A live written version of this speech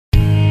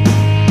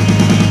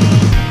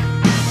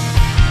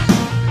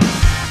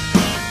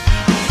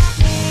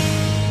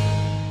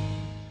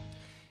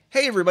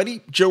Hey everybody,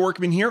 Joe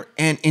Workman here,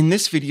 and in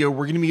this video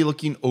we're going to be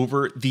looking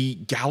over the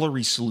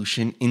gallery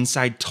solution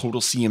inside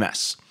Total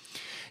CMS.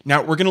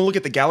 Now we're going to look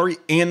at the gallery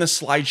and the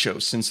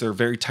slideshow since they're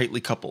very tightly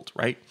coupled,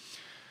 right?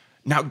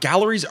 Now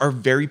galleries are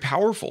very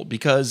powerful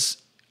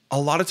because a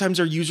lot of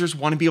times our users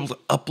want to be able to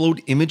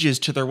upload images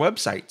to their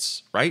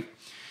websites, right?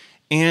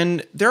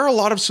 And there are a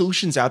lot of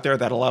solutions out there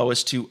that allow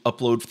us to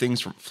upload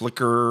things from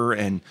Flickr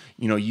and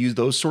use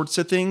those sorts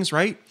of things,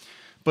 right?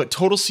 But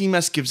Total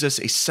CMS gives us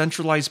a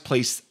centralized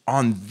place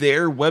on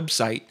their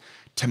website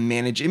to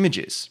manage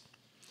images.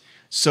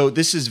 So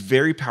this is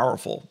very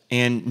powerful.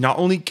 And not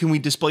only can we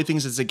display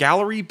things as a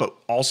gallery, but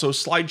also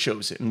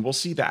slideshows, and we'll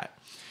see that.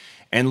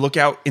 And look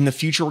out, in the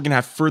future, we're going to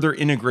have further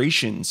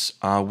integrations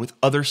with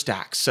other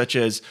stacks, such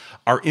as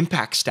our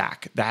impact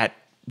stack that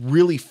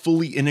really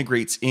fully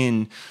integrates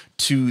in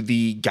to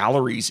the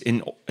galleries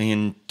in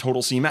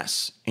Total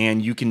CMS.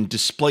 And you can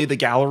display the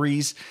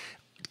galleries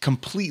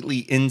completely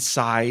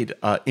inside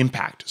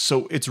Impact.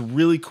 So it's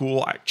really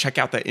cool. Check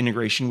out that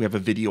integration. We have a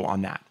video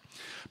on that.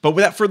 But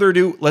without further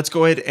ado, let's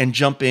go ahead and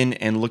jump in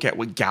and look at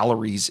what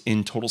galleries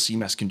in Total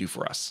CMS can do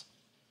for us.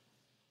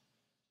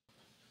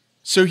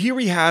 So here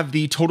we have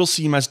the Total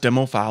CMS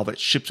demo file that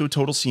ships with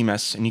Total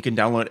CMS, and you can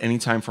download it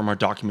anytime from our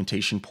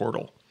documentation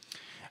portal.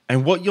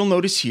 And what you'll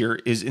notice here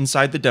is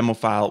inside the demo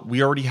file,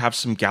 we already have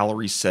some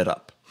galleries set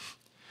up.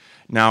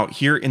 Now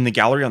here in the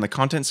gallery on the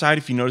content side,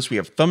 if you notice, we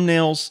have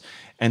thumbnails,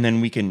 and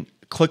then we can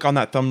click on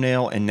that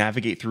thumbnail and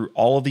navigate through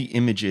all of the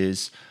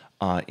images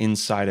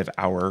inside of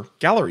our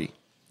gallery,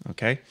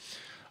 okay?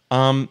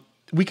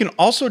 We can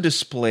also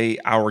display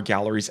our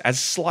galleries as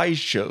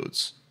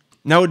slideshows.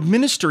 Now,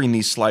 administering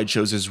these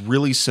slideshows is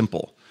really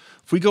simple.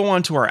 If we go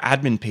onto our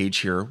admin page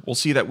here, we'll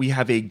see that we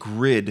have a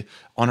grid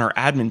on our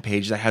admin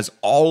page that has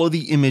all of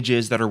the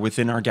images that are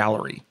within our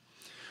gallery.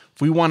 If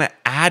we want to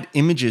add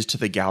images to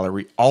the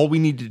gallery, all we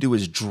need to do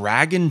is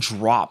drag and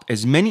drop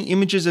as many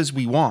images as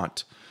we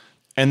want,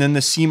 and then the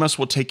CMS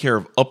will take care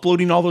of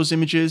uploading all those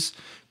images,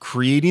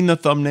 creating the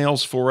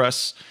thumbnails for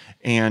us,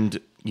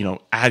 and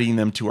adding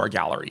them to our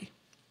gallery.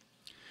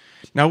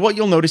 Now, what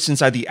you'll notice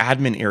inside the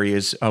admin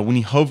areas, when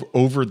you hover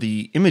over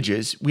the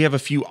images, we have a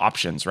few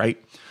options,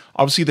 right?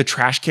 Obviously, the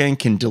trash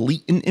can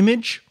delete an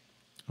image,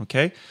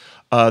 okay?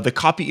 The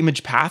copy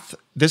image path,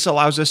 this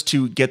allows us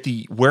to get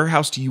the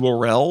warehoused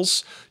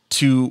URLs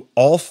to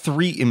all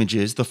three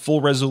images, the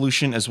full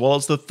resolution, as well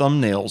as the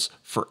thumbnails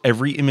for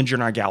every image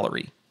in our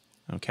gallery,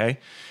 okay?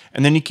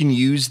 And then you can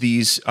use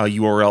these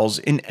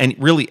URLs in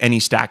really any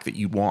stack that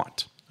you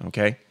want,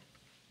 okay?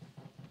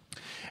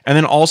 And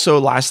then also,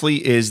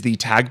 lastly, is the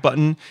tag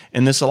button,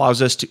 and this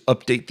allows us to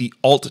update the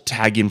alt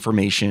tag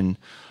information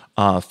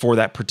for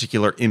that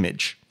particular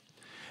image.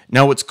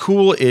 Now, what's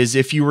cool is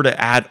if you were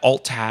to add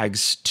alt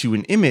tags to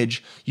an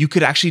image, you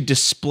could actually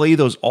display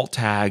those alt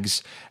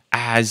tags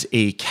as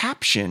a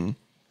caption,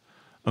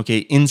 okay,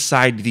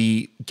 inside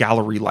the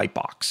gallery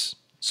lightbox.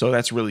 So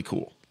that's really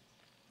cool.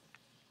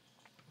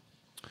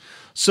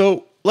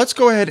 So let's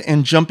go ahead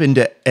and jump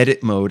into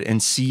edit mode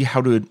and see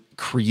how to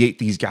create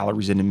these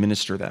galleries and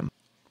administer them.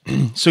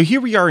 So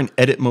here we are in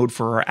edit mode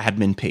for our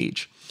admin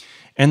page.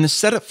 And the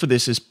setup for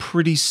this is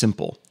pretty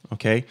simple,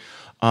 okay?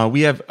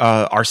 We have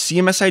our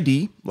CMS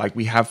ID, like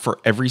we have for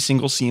every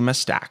single CMS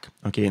stack,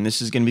 okay? And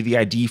this is going to be the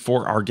ID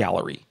for our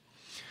gallery.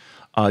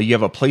 You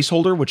have a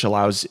placeholder, which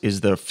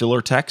is the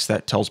filler text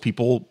that tells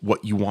people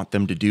what you want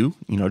them to do.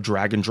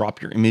 Drag and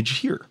drop your image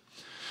here.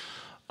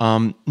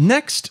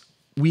 Next,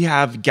 we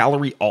have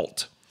gallery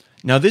alt.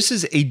 Now, this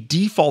is a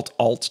default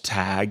alt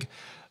tag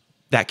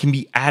that can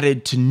be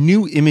added to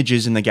new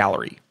images in the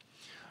gallery.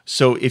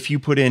 So if you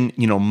put in,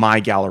 my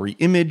gallery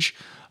image,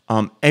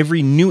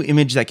 every new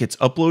image that gets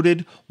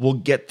uploaded will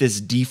get this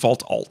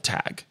default alt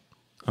tag,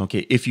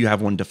 okay, if you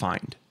have one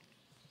defined.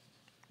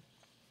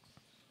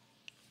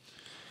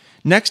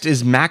 Next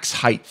is max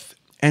height.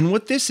 And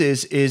what this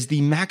is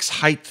the max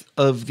height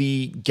of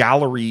the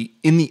gallery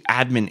in the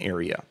admin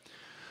area.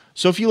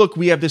 So if you look,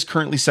 we have this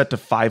currently set to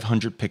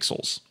 500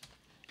 pixels.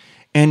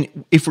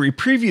 And if we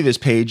preview this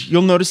page,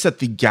 you'll notice that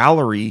the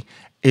gallery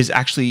is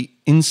actually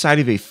inside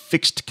of a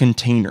fixed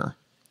container,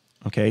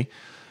 okay?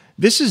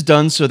 This is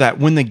done so that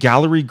when the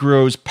gallery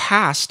grows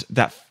past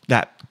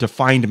that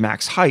defined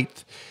max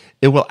height,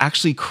 it will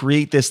actually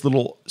create this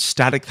little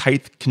static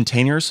height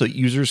container so that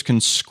users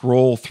can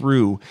scroll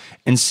through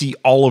and see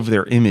all of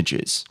their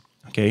images,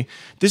 okay?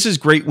 This is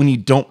great when you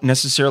don't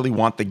necessarily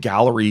want the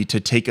gallery to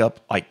take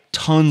up like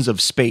tons of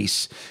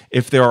space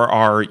if there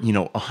are,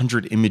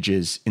 100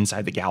 images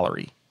inside the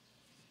gallery.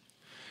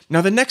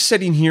 Now, the next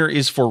setting here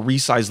is for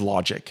resize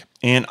logic,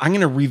 and I'm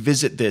going to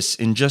revisit this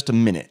in just a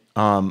minute.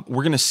 We're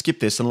going to skip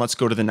this and let's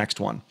go to the next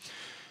one.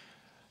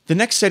 The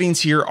next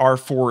settings here are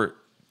for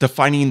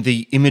defining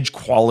the image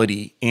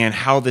quality and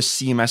how the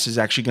CMS is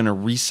actually going to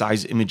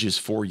resize images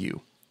for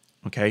you,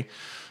 okay?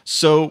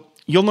 So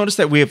you'll notice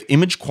that we have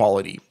image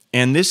quality,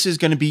 and this is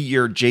going to be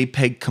your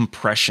JPEG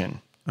compression,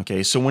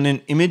 okay? So when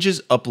an image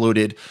is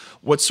uploaded,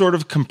 what sort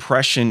of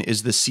compression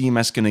is the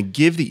CMS going to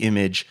give the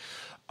image,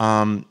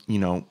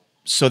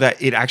 so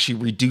that it actually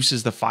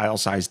reduces the file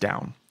size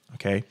down,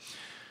 okay?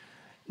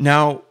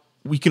 Now,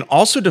 we can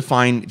also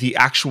define the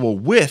actual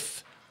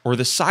width or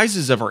the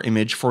sizes of our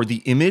image for the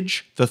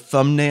image, the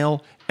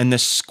thumbnail, and the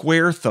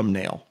square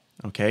thumbnail,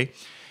 okay?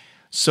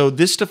 So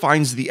this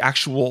defines the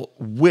actual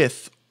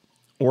width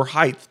or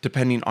height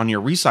depending on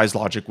your resize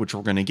logic, which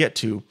we're going to get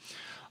to.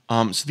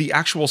 So the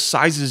actual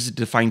size is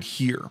defined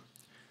here.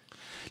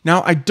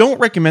 Now, I don't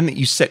recommend that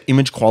you set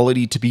image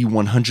quality to be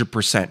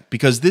 100%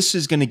 because this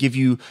is going to give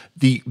you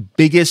the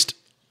biggest,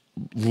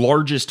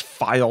 largest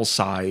file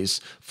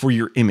size for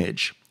your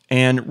image.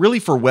 And really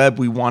for web,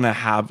 we want to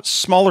have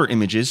smaller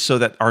images so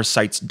that our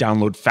sites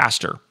download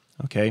faster,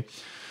 okay?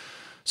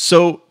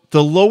 So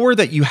the lower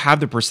that you have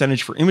the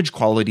percentage for image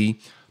quality,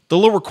 the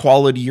lower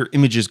quality your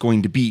image is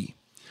going to be.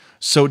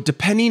 So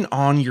depending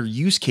on your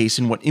use case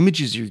and what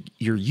images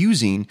you're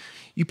using,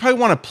 you probably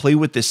want to play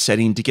with this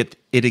setting to get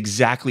it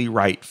exactly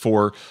right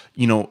for,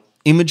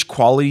 image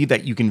quality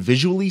that you can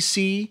visually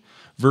see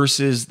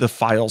versus the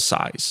file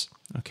size,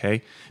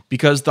 okay?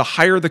 Because the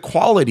higher the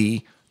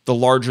quality, the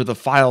larger the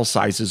file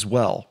size as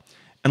well.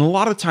 And a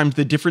lot of times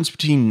the difference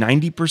between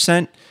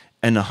 90%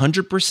 and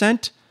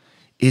 100%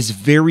 is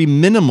very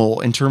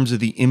minimal in terms of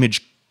the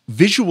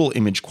visual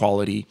image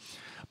quality,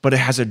 but it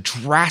has a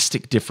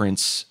drastic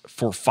difference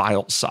for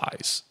file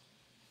size.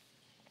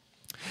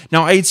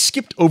 Now, I had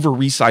skipped over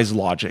resize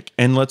logic,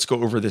 and let's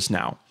go over this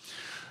now.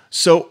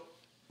 So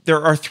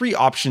there are 3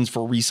 options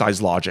for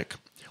resize logic.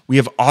 We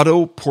have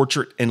auto,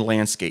 portrait, and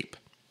landscape.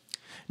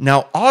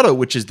 Now, auto,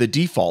 which is the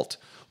default,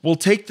 will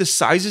take the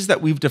sizes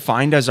that we've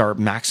defined as our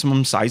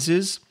maximum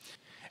sizes,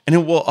 and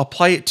it will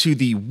apply it to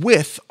the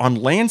width on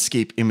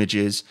landscape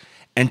images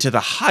and to the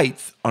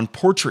height on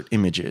portrait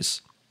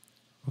images,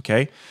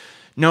 okay?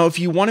 Now, if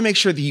you want to make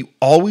sure that you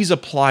always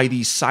apply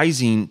the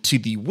sizing to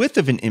the width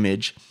of an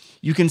image,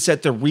 you can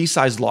set the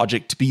resize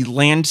logic to be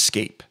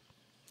landscape.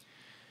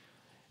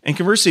 And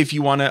conversely, if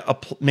you want to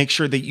make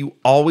sure that you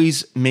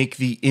always make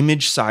the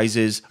image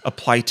sizes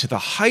apply to the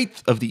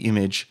height of the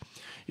image,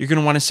 you're going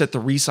to want to set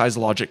the resize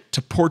logic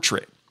to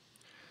portrait.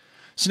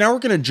 So now we're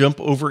going to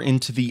jump over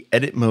into the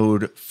edit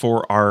mode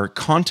for our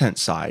content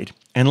side,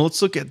 and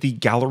let's look at the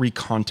gallery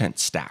content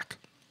stack.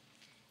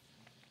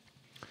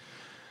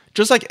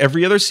 Just like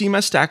every other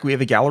CMS stack, we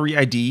have a gallery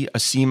ID, a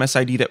CMS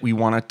ID that we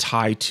want to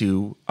tie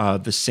to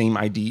the same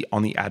ID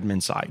on the admin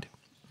side,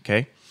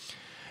 okay?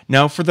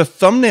 Now for the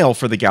thumbnail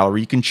for the gallery,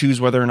 you can choose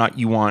whether or not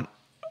you want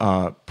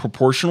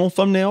proportional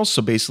thumbnails,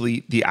 so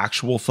basically the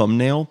actual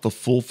thumbnail, the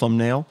full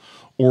thumbnail,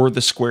 or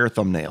the square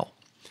thumbnail.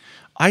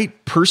 I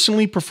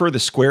personally prefer the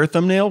square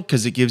thumbnail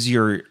because it gives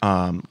your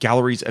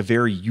galleries a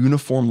very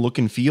uniform look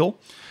and feel,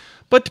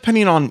 but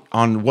depending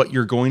on what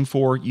you're going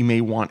for, you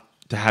may want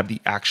to have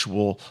the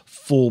actual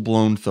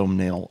full-blown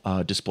thumbnail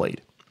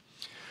displayed.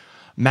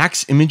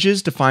 Max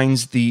images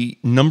defines the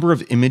number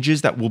of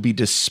images that will be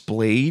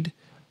displayed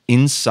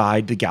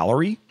inside the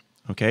gallery,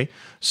 okay?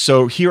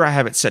 So here I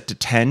have it set to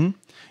 10,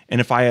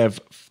 and if I have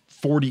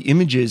 40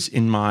 images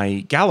in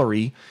my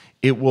gallery,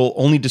 it will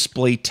only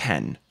display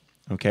 10,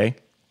 okay?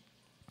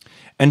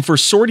 And for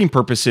sorting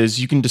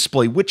purposes, you can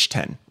display which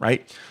 10,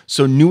 right?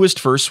 So newest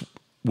first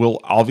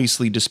will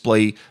obviously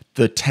display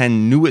the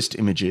 10 newest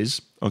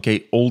images,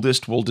 okay?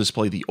 Oldest will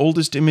display the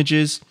oldest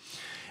images,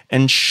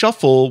 and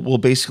shuffle will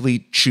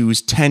basically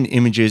choose 10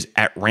 images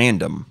at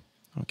random,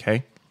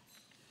 okay?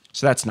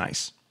 So that's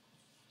nice.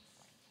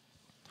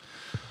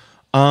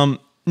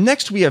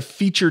 Next, we have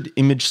featured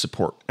image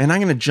support, and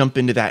I'm going to jump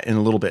into that in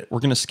a little bit. We're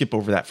going to skip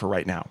over that for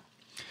right now.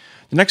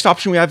 The next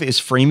option we have is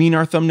framing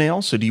our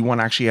thumbnail. So do you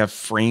want to actually have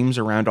frames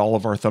around all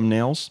of our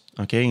thumbnails?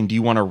 Okay, and do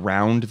you want to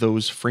round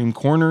those frame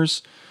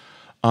corners?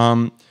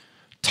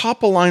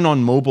 Top align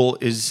on mobile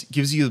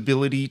gives you the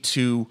ability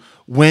to,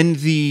 when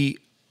the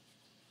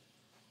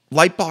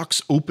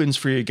lightbox opens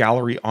for your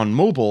gallery on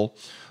mobile,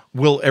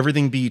 will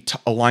everything be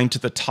aligned to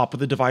the top of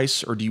the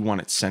device, or do you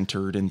want it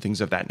centered and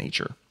things of that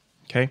nature?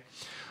 Okay.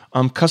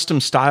 Custom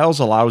styles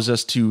allows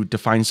us to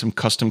define some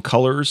custom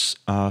colors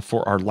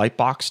for our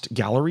lightboxed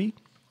gallery.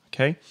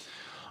 Okay.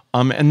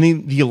 And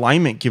the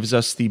alignment gives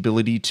us the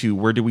ability to,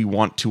 where do we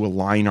want to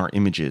align our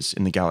images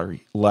in the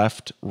gallery?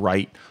 Left,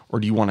 right, or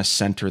do you want to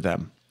center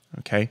them?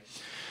 Okay.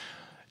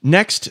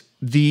 Next,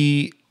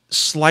 the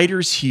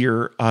sliders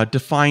here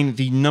define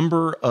the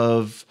number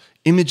of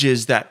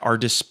images that are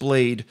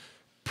displayed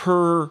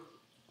per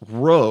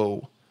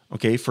row,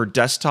 okay, for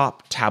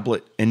desktop,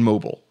 tablet, and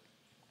mobile.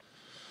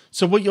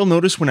 So what you'll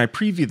notice when I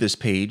preview this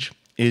page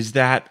is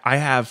that I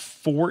have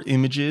 4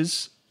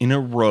 images in a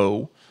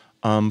row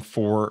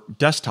for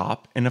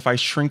desktop. And if I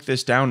shrink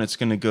this down, it's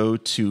going to go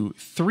to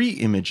 3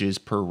 images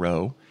per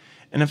row.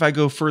 And if I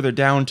go further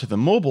down to the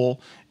mobile,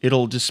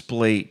 it'll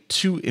display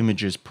 2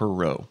 images per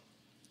row.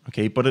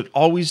 Okay, but it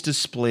always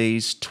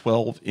displays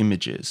 12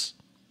 images.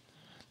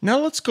 Now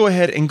let's go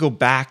ahead and go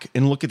back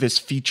and look at this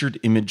featured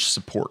image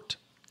support.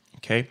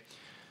 Okay.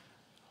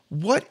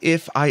 What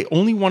if I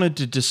only wanted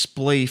to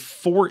display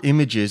 4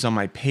 images on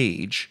my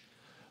page,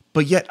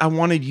 but yet I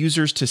wanted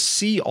users to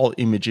see all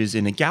images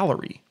in a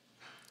gallery?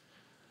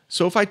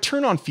 So if I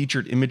turn on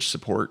featured image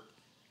support,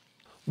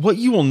 what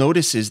you will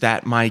notice is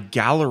that my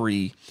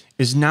gallery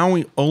is now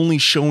only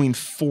showing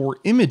 4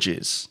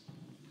 images.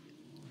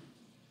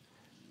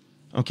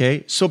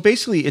 Okay, so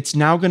basically it's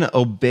now going to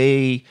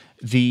obey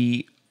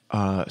the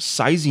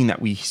sizing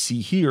that we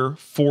see here: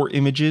 4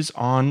 images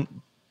on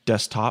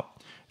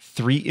desktop,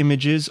 3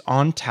 images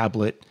on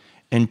tablet,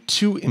 and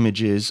 2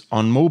 images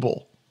on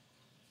mobile.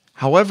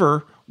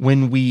 However,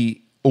 when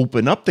we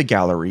open up the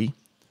gallery,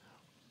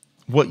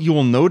 what you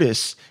will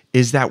notice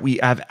is that we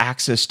have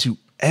access to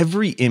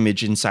every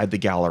image inside the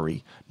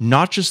gallery,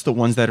 not just the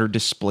ones that are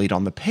displayed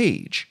on the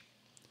page.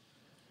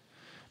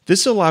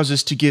 This allows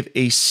us to give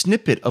a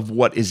snippet of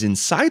what is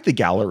inside the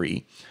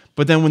gallery,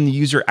 but then when the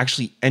user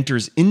actually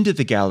enters into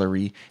the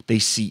gallery, they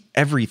see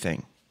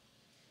everything.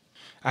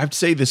 I have to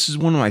say this is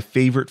one of my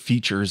favorite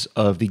features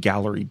of the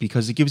gallery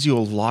because it gives you a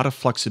lot of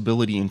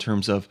flexibility in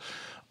terms of,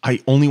 I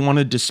only want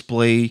to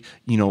display,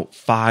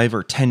 5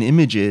 or 10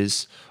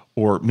 images,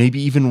 or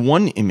maybe even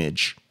 1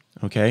 image,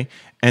 okay?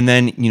 And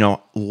then,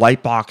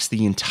 lightbox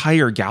the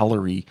entire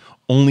gallery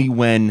only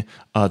when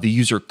the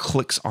user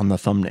clicks on the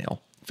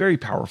thumbnail. Very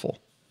powerful.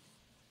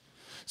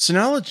 So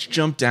now let's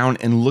jump down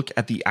and look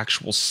at the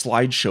actual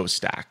slideshow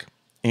stack.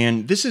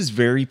 And this is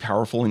very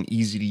powerful and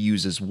easy to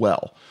use as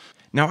well.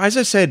 Now, as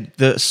I said,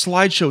 the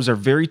slideshows are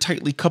very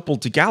tightly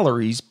coupled to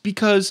galleries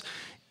because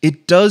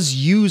it does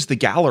use the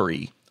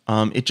gallery.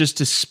 It just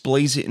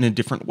displays it in a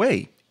different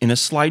way in a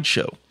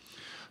slideshow.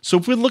 So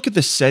if we look at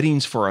the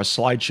settings for our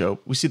slideshow,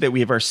 we see that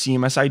we have our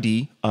CMS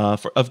ID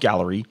of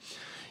gallery.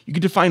 You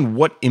can define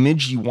what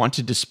image you want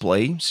to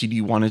display. So do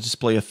you want to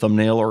display a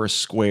thumbnail or a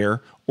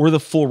square or the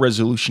full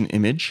resolution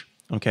image?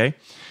 Okay.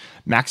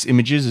 Max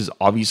images is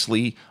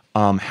obviously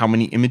how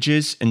many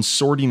images, and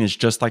sorting is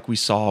just like we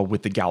saw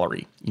with the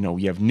gallery.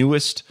 We have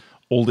newest,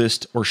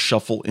 oldest, or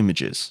shuffle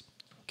images.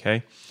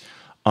 Okay.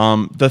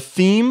 The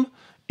theme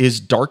is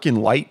dark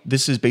and light.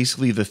 This is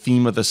basically the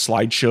theme of the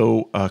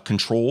slideshow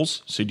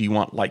controls. So do you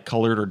want light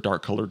colored or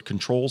dark colored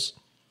controls?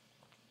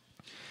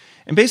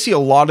 And basically a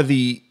lot of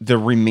the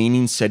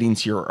remaining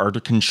settings here are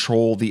to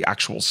control the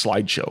actual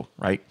slideshow,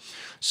 right?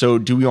 So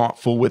do we want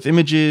full width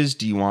images?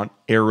 Do you want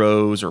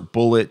arrows or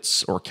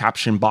bullets or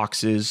caption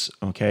boxes?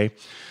 Okay.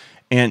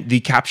 And the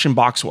caption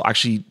box will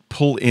actually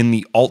pull in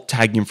the alt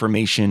tag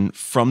information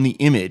from the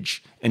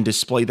image and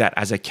display that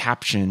as a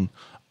caption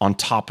on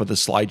top of the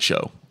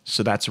slideshow.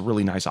 So that's a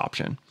really nice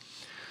option.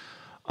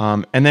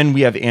 And then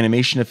we have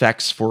animation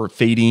effects for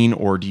fading,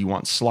 or do you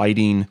want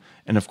sliding?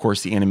 And of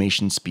course the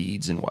animation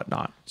speeds and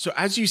whatnot. So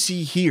as you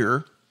see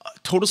here,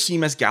 Total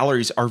CMS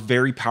galleries are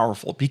very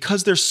powerful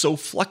because they're so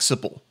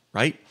flexible,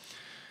 right?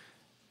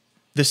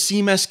 The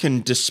CMS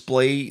can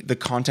display the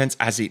contents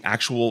as an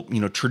actual,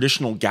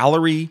 traditional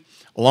gallery,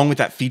 along with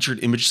that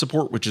featured image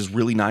support, which is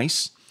really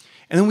nice.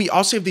 And then we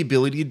also have the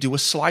ability to do a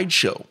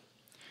slideshow.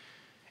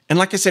 And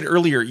like I said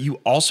earlier, you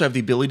also have the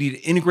ability to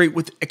integrate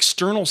with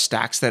external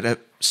stacks that have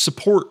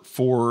support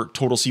for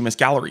Total CMS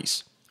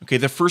galleries. Okay,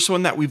 the first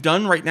one that we've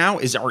done right now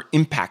is our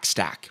impact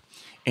stack.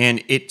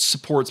 And it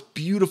supports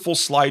beautiful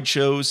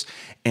slideshows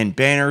and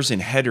banners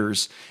and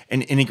headers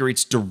and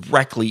integrates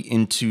directly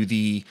into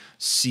the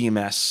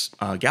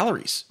CMS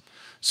galleries.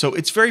 So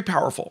it's very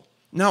powerful.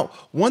 Now,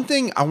 one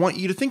thing I want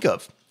you to think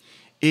of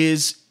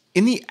is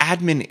in the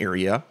admin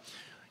area,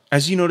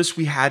 as you notice,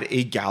 we had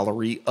a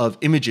gallery of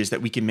images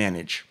that we can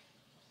manage.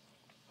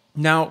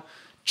 Now,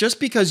 just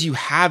because you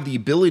have the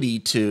ability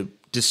to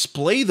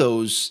display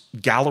those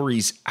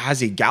galleries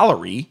as a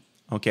gallery,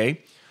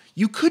 okay,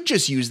 you could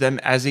just use them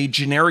as a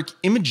generic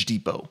image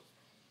depot.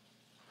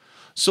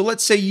 So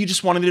let's say you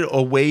just wanted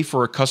a way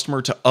for a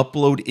customer to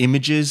upload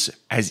images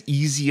as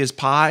easy as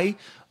pie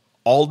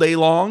all day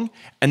long,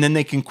 and then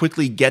they can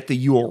quickly get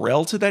the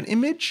URL to that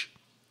image.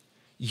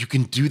 You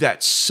can do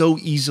that so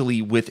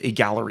easily with a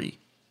gallery,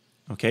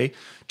 okay?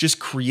 Just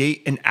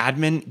create an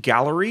admin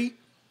gallery,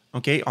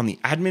 okay, on the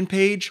admin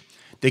page.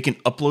 They can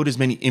upload as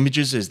many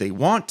images as they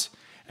want,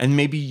 and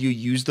maybe you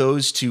use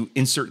those to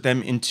insert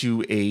them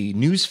into a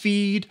news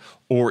feed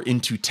or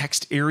into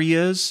text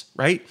areas,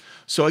 right?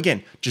 So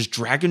again, just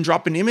drag and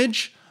drop an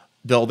image.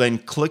 They'll then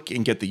click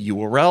and get the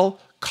URL,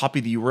 copy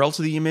the URL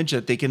to the image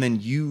that they can then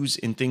use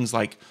in things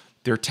like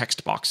their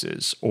text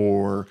boxes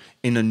or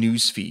in a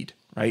news feed,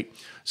 right?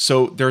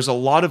 So there's a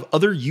lot of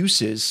other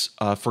uses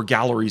for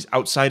galleries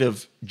outside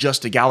of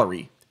just a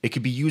gallery. It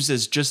could be used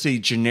as just a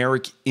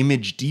generic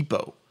image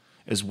depot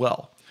as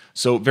well.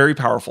 So very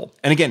powerful.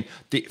 And again,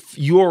 the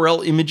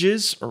URL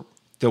images or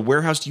the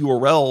warehoused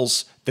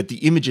URLs that the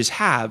images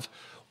have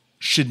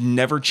should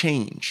never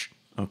change,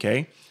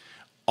 okay?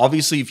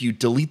 Obviously, if you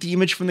delete the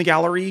image from the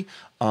gallery,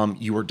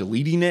 you are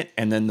deleting it,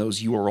 and then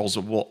those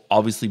URLs will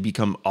obviously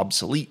become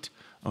obsolete,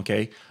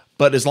 okay?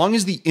 But as long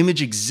as the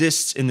image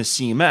exists in the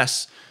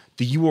CMS,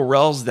 the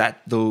URLs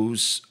that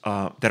those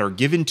that are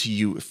given to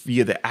you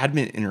via the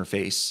admin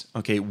interface,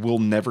 okay, will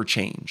never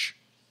change.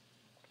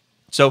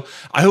 So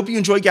I hope you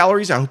enjoy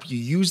galleries. I hope you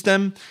use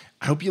them.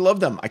 I hope you love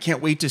them. I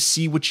can't wait to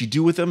see what you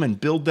do with them and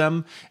build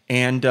them,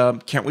 and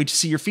can't wait to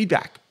see your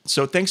feedback.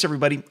 So thanks,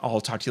 everybody.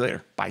 I'll talk to you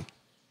later. Bye.